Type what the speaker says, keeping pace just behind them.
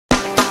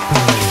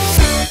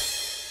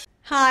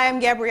Hi, I'm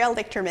Gabrielle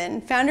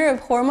Lichterman, founder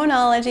of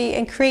Hormonology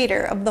and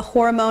creator of the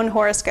Hormone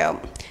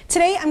Horoscope.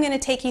 Today I'm going to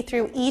take you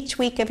through each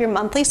week of your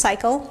monthly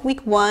cycle,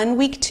 week 1,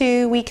 week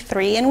 2, week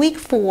 3, and week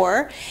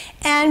 4,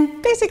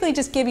 and basically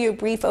just give you a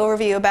brief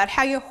overview about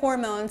how your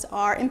hormones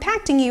are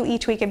impacting you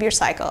each week of your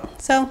cycle.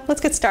 So let's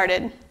get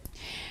started.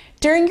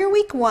 During your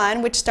week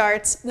 1, which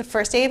starts the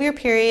first day of your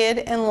period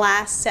and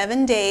lasts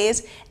 7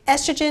 days,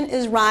 estrogen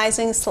is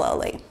rising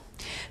slowly.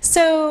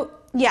 So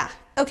yeah,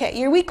 okay,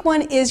 your week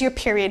 1 is your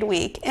period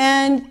week,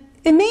 and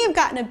it may have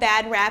gotten a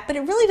bad rap, but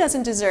it really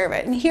doesn't deserve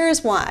it, and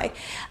here's why.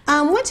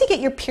 Once you get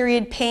your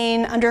period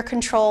pain under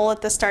control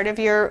at the start of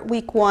your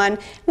week 1,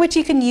 which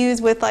you can use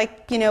with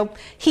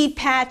heat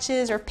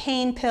patches or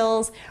pain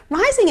pills,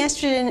 rising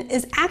estrogen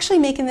is actually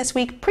making this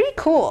week pretty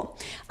cool.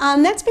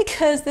 That's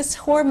because this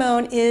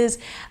hormone is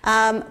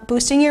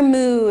boosting your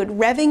mood,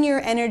 revving your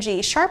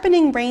energy,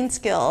 sharpening brain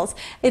skills.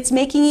 It's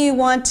making you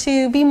want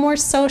to be more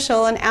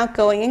social and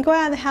outgoing and go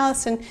out of the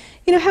house and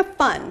have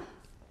fun.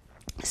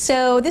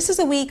 So this is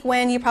a week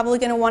when you're probably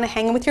going to want to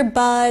hang with your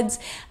buds,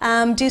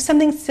 do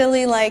something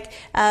silly like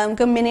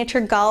go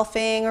miniature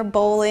golfing or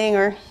bowling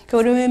or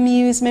go to an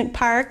amusement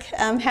park,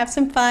 have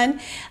some fun.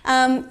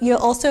 You'll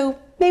also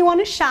may want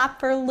to shop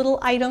for little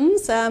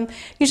items,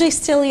 usually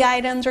silly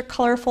items or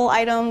colorful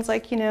items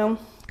like,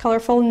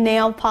 colorful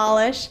nail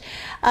polish.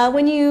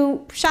 When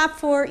you shop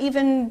for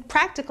even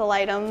practical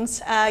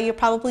items, you'll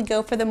probably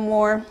go for the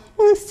more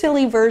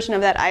silly version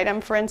of that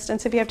item. For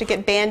instance, if you have to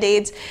get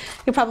Band-Aids,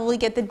 you'll probably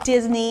get the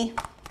Disney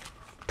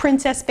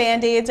princess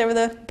Band-Aids over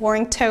the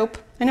boring taupe.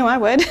 I know I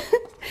would.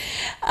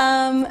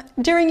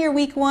 During your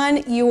week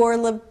 1, your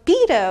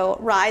libido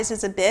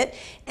rises a bit,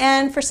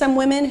 and for some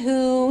women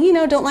who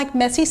don't like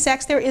messy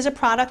sex, there is a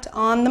product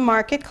on the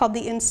market called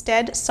the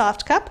Instead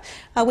Soft Cup,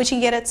 which you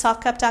can get at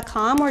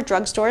softcup.com or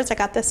drugstores. I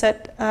got this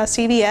at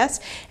CVS,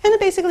 and it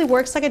basically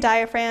works like a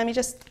diaphragm. You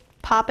just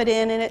pop it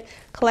in and it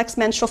collects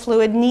menstrual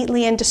fluid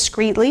neatly and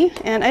discreetly,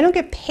 and I don't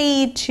get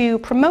paid to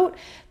promote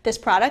this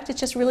product. It's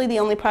just really the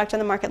only product on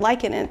the market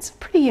like it, and it's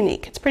pretty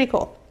unique. It's pretty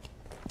cool.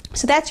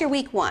 So that's your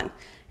week 1.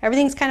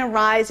 Everything's kind of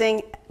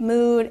rising,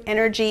 mood,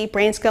 energy,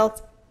 brain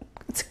skills.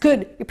 It's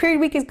good. Your period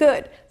week is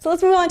good. So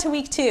let's move on to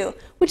week 2,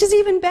 which is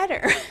even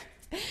better.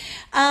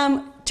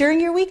 During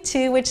your week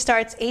 2, which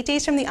starts 8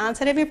 days from the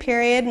onset of your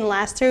period and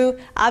lasts through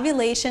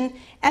ovulation,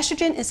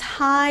 estrogen is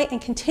high and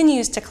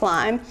continues to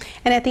climb.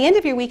 And at the end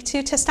of your week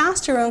 2,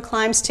 testosterone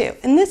climbs too.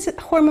 And this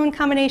hormone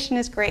combination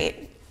is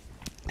great.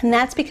 And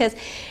that's because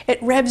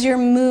it revs your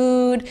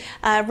mood,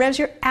 revs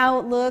your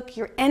outlook,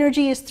 your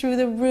energy is through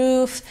the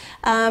roof,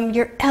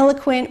 you're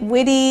eloquent,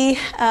 witty,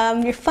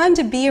 you're fun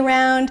to be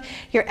around,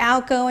 you're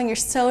outgoing, you're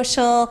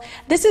social.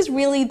 This is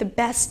really the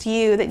best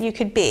you that you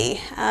could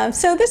be.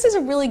 So this is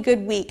a really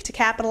good week to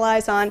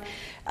capitalize on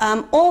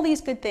all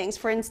these good things.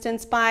 For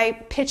instance, by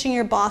pitching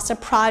your boss a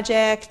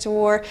project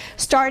or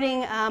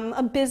starting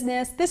a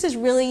business, this is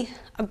really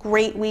a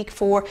great week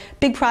for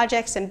big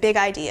projects and big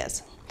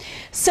ideas.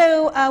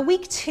 So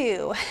week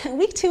 2.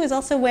 Week 2 is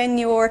also when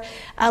your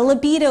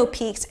libido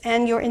peaks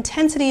and your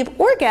intensity of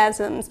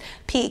orgasms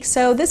peaks.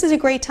 So this is a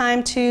great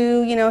time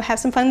to have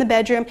some fun in the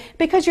bedroom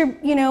because you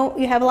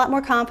have a lot more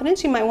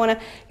confidence. You might want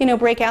to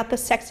break out the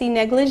sexy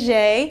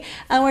negligee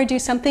or do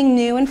something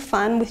new and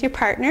fun with your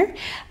partner.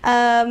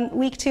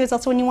 Week 2 is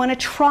also when you want to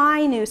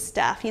try new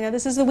stuff.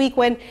 This is the week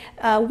when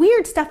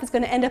weird stuff is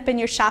going to end up in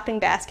your shopping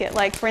basket.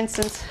 Like for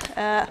instance,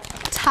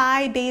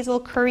 Thai basil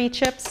curry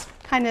chips.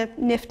 Kind of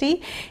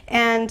nifty,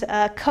 and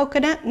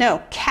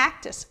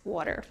cactus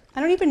water.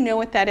 I don't even know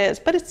what that is,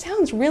 but it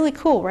sounds really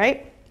cool,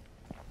 right?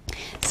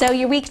 So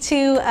your week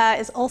 2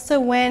 is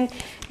also when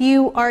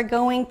you are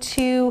going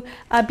to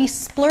be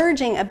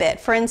splurging a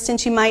bit. For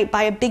instance, you might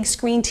buy a big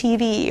screen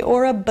TV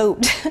or a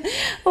boat,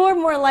 or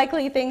more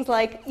likely things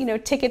like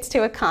tickets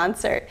to a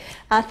concert.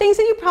 Things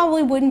that you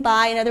probably wouldn't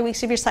buy in other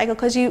weeks of your cycle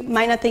because you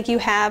might not think you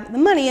have the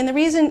money. And the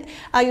reason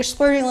you're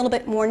splurging a little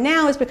bit more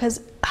now is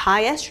because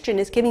high estrogen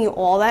is giving you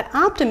all that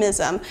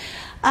optimism.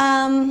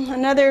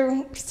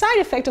 Another side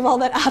effect of all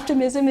that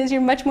optimism is you're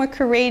much more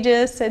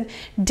courageous and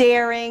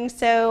daring,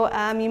 so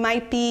you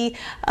might be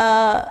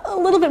a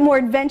little bit more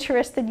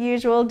adventurous than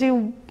usual,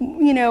 do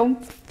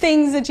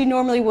things that you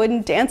normally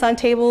wouldn't, dance on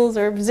tables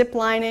or zip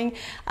lining.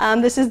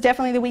 This is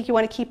definitely the week you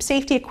want to keep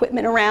safety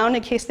equipment around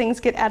in case things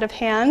get out of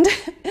hand.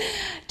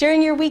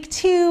 During your week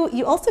 2,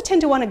 you also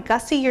tend to want to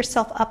gussy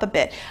yourself up a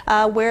bit.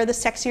 Wear the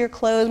sexier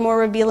clothes, more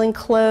revealing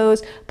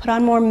clothes, put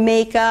on more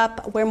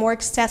makeup, wear more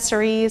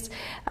accessories.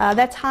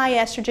 That's high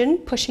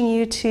estrogen pushing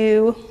you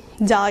to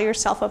doll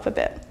yourself up a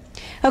bit.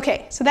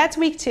 Okay, so that's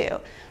week 2.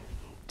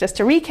 Just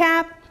to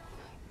recap,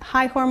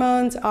 high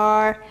hormones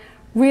are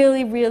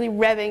really, really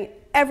revving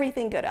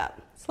everything good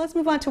up. So let's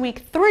move on to week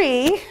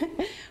 3,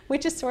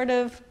 which is sort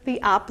of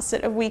the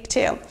opposite of week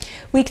 2.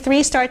 Week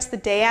 3 starts the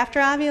day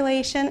after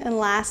ovulation and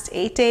lasts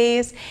 8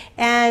 days.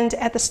 And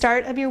at the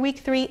start of your week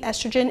 3,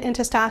 estrogen and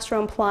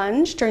testosterone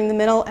plunge. During the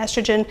middle,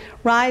 estrogen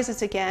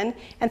rises again.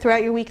 And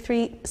throughout your week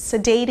 3,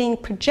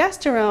 sedating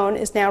progesterone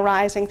is now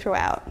rising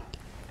throughout.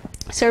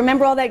 So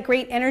remember all that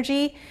great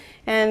energy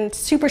and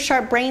super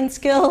sharp brain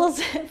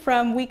skills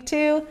from week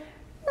 2?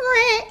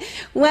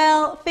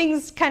 Well,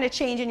 things kind of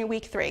change in your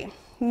week 3.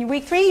 In your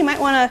week 3, you might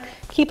want to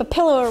keep a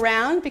pillow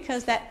around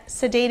because that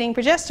sedating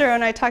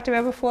progesterone I talked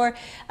about before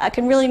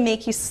can really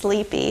make you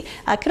sleepy.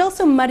 Could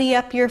also muddy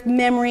up your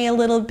memory a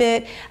little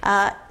bit,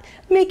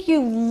 make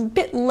you a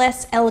bit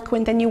less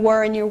eloquent than you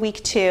were in your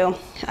week 2.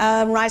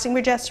 Rising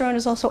progesterone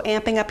is also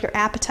amping up your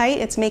appetite.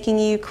 It's making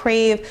you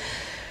crave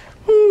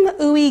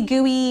ooey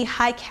gooey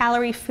high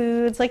calorie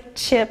foods like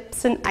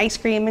chips and ice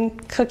cream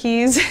and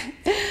cookies.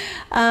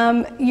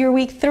 Your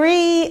week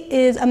 3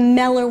 is a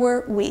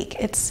mellower week.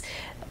 It's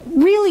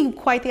really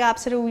quite the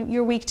opposite of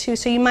your week 2,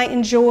 so you might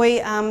enjoy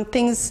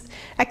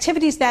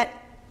activities that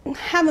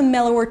have a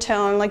mellower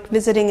tone, like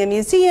visiting a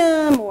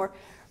museum or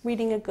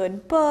reading a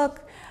good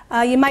book.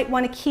 You might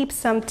want to keep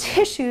some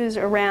tissues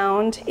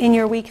around in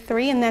your week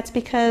 3, and that's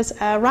because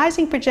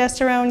rising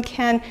progesterone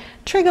can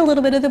trigger a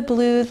little bit of the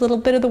blues, a little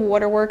bit of the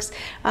waterworks.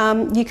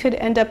 You could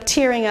end up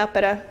tearing up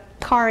at a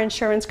car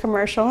insurance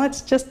commercial.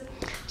 It's just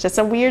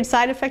a weird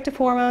side effect of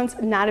hormones,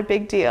 not a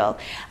big deal.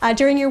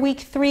 During your week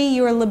 3,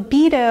 your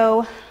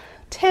libido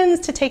tends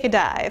to take a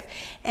dive,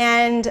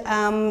 and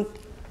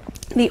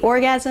the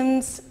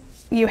orgasms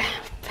you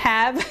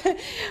have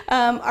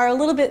are a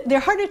little bit, they're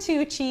harder to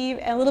achieve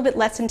and a little bit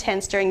less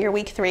intense during your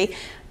week 3.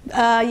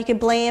 You could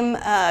blame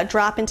a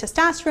drop in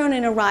testosterone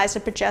and a rise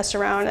of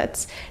progesterone.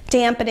 It's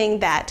dampening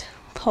that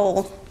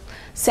whole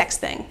sex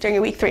thing during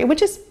your week 3,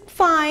 which is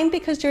fine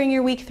because during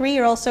your week 3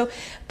 you're also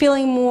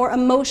feeling more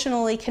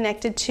emotionally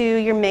connected to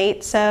your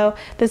mate, so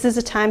this is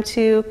a time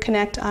to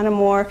connect on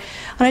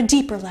a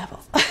deeper level.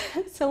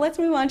 So let's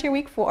move on to your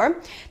week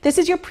 4. This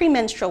is your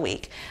premenstrual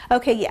week.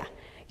 Okay, yeah,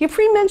 your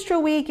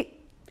premenstrual week,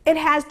 it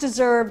has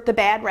deserved the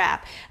bad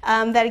rap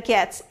that it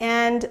gets,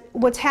 and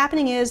what's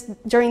happening is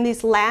during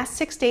these last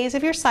 6 days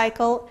of your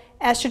cycle,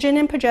 estrogen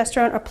and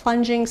progesterone are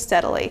plunging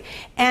steadily,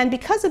 and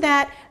because of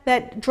that,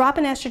 that drop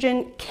in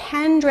estrogen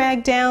can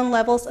drag down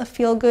levels of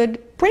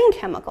feel-good brain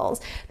chemicals.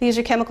 These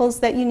are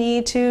chemicals that you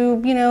need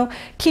to,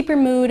 keep your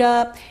mood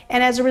up,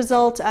 and as a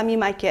result, you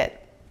might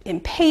get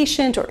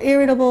impatient or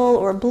irritable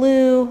or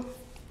blue.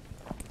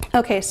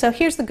 Okay, so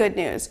here's the good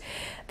news.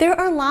 There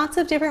are lots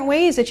of different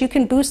ways that you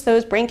can boost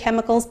those brain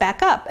chemicals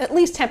back up, at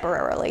least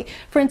temporarily.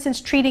 For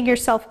instance, treating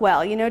yourself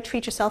well,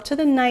 treat yourself to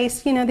the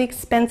nice, the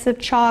expensive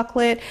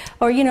chocolate,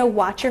 or,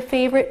 watch your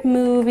favorite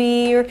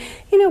movie, or,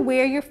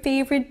 wear your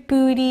favorite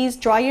booties,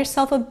 draw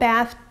yourself a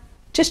bath.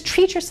 Just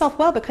treat yourself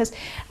well, because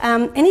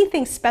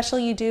anything special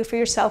you do for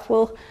yourself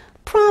will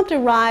prompt a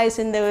rise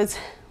in those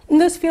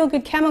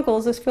feel-good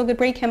chemicals, those feel-good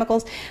brain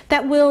chemicals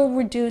that will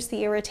reduce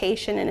the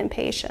irritation and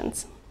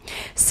impatience.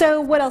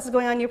 So what else is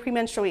going on in your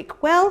premenstrual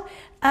week? Well,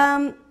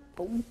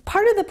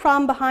 part of the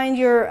problem behind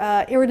your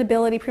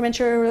irritability,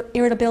 premenstrual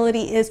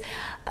irritability, is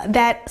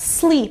that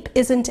sleep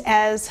isn't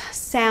as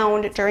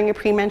sound during your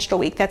premenstrual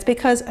week. That's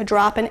because a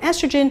drop in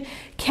estrogen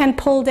can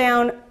pull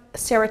down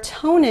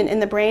serotonin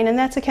in the brain, and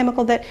that's a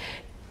chemical that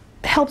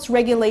helps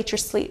regulate your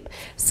sleep.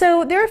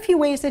 So there are a few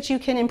ways that you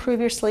can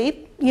improve your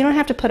sleep. You don't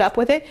have to put up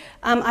with it.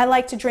 I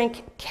like to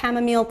drink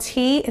chamomile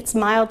tea. It's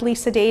mildly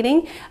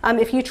sedating.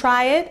 If you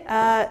try it,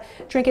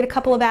 drink it a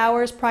couple of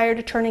hours prior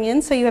to turning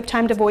in so you have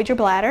time to void your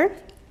bladder.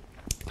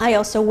 I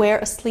also wear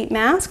a sleep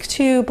mask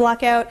to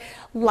block out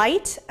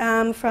light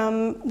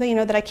from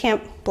that I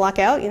can't block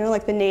out,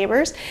 like the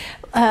neighbors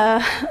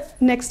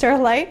next door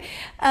light.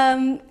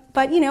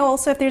 But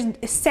also if there's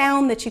a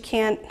sound that you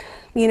can't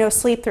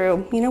sleep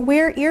through,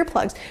 wear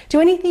earplugs.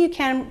 Do anything you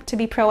can to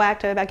be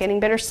proactive about getting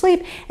better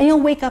sleep, and you'll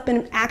wake up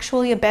in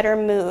actually a better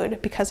mood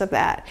because of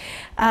that.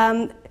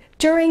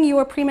 During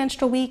your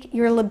premenstrual week,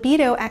 your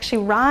libido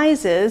actually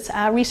rises.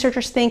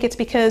 Researchers think it's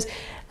because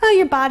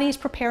your body's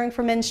preparing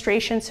for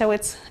menstruation, so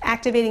it's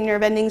activating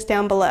nerve endings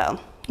down below.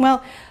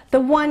 Well, the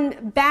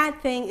one bad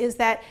thing is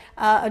that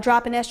a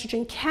drop in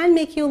estrogen can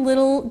make you a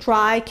little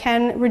dry,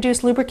 can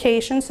reduce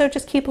lubrication, so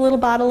just keep a little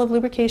bottle of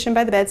lubrication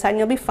by the bedside and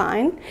you'll be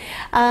fine.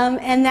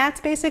 And that's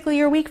basically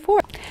your week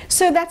 4.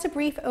 So that's a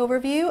brief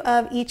overview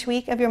of each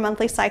week of your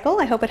monthly cycle.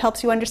 I hope it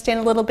helps you understand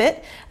a little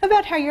bit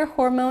about how your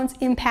hormones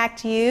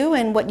impact you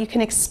and what you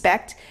can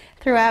expect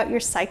throughout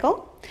your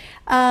cycle.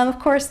 Of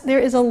course, there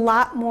is a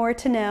lot more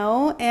to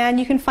know, and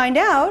you can find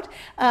out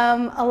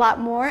a lot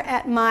more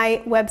at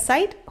my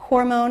website,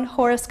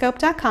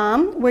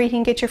 hormonehoroscope.com, where you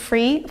can get your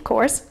free, of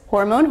course,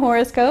 hormone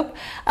horoscope,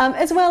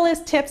 as well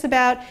as tips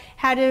about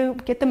how to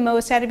get the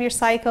most out of your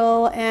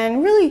cycle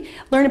and really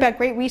learn about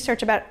great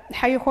research about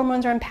how your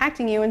hormones are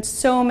impacting you in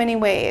so many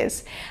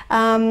ways.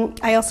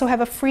 I also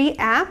have a free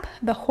app,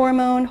 the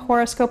Hormone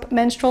Horoscope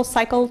Menstrual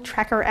Cycle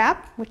Tracker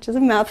app, which is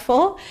a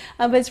mouthful,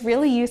 but it's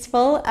really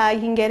useful. You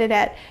can get it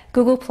at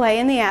Google Play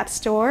in the App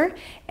Store.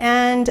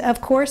 And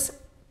of course,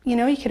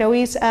 you could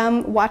always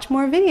watch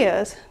more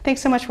videos.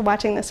 Thanks so much for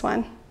watching this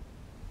one.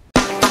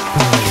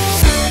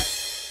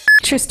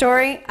 True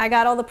story, I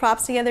got all the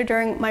props together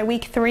during my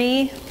week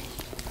 3.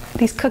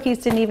 These cookies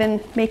didn't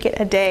even make it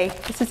a day.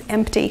 This is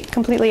empty,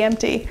 completely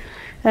empty.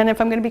 And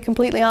if I'm going to be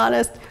completely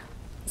honest,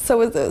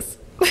 so is this.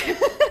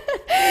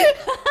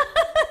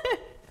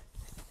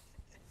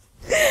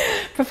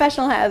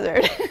 Professional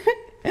hazard.